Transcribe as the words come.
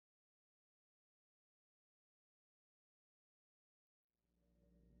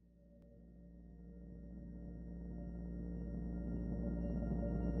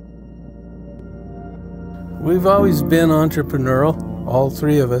We've always been entrepreneurial, all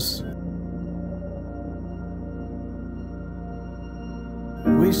three of us.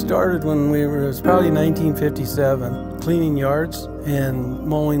 We started when it was probably 1957, cleaning yards and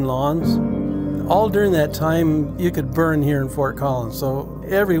mowing lawns. All during that time, you could burn here in Fort Collins. So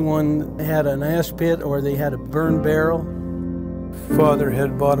everyone had an ash pit or they had a burn barrel. Father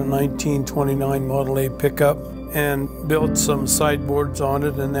had bought a 1929 Model A pickup and built some sideboards on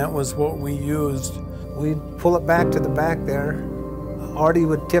it, and that was what we used. We'd pull it back to the back there. Artie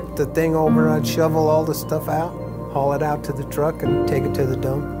would tip the thing over, I'd shovel all the stuff out, haul it out to the truck and take it to the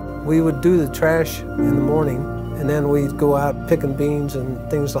dump. We would do the trash in the morning, and then we'd go out picking beans and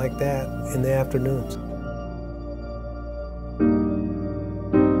things like that in the afternoons.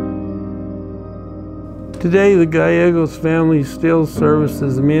 Today, the Gallegos family still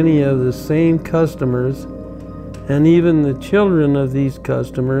services many of the same customers and even the children of these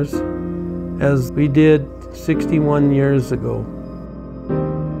customers as we did 61 years ago.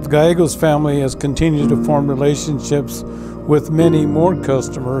 The Gallegos family has continued to form relationships with many more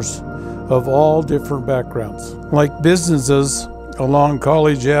customers of all different backgrounds, like businesses along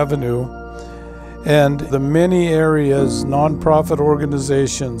College Avenue and the many areas, nonprofit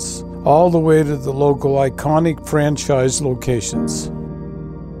organizations, all the way to the local iconic franchise locations.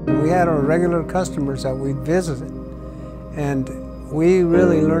 We had our regular customers that we'd visited, and we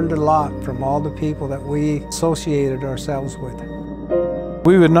really learned a lot from all the people that we associated ourselves with.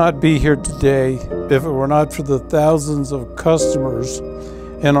 We would not be here today if it were not for the thousands of customers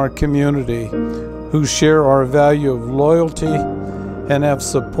in our community who share our value of loyalty and have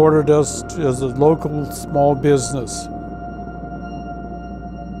supported us as a local small business.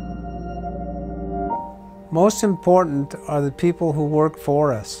 Most important are the people who work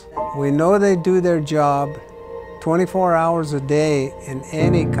for us. We know they do their job 24 hours a day in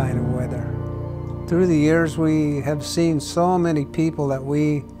any kind of weather. Through the years, we have seen so many people that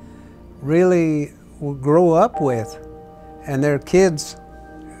we really grow up with, and their kids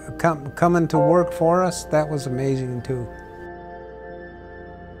coming to work for us. That was amazing too.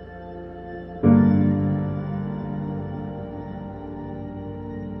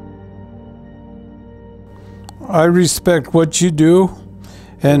 I respect what you do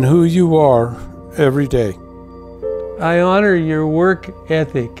and who you are every day. I honor your work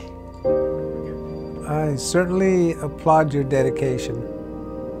ethic. I certainly applaud your dedication.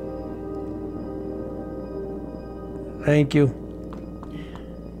 Thank you.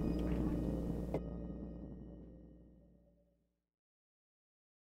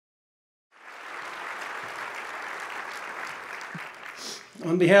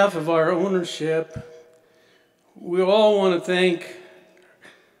 On behalf of our ownership, we all want to thank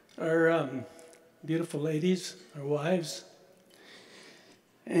our beautiful ladies, our wives,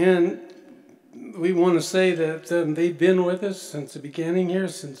 and we want to say that they've been with us since the beginning here,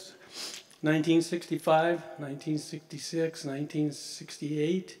 since 1965, 1966,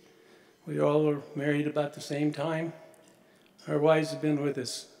 1968. We all were married about the same time. Our wives have been with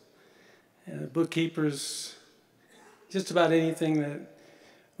us. And bookkeepers, just about anything that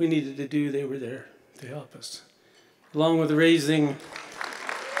we needed to do, they were there to help us. Along with raising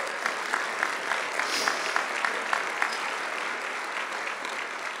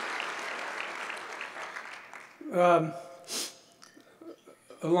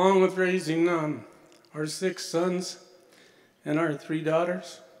our 6 sons and our 3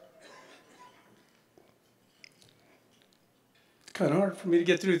 daughters. It's kind of hard for me to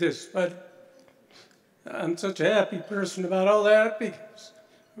get through this, but I'm such a happy person about all that because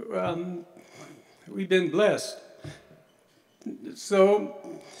we've been blessed.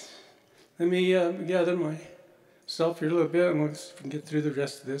 So let me gather myself here a little bit and let's get through the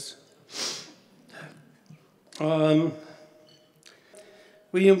rest of this.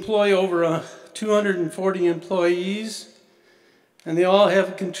 We employ over 240 employees, and they all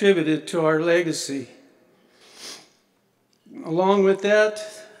have contributed to our legacy. Along with that,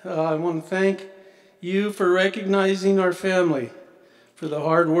 I want to thank you for recognizing our family for the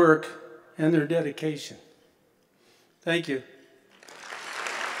hard work and their dedication. Thank you.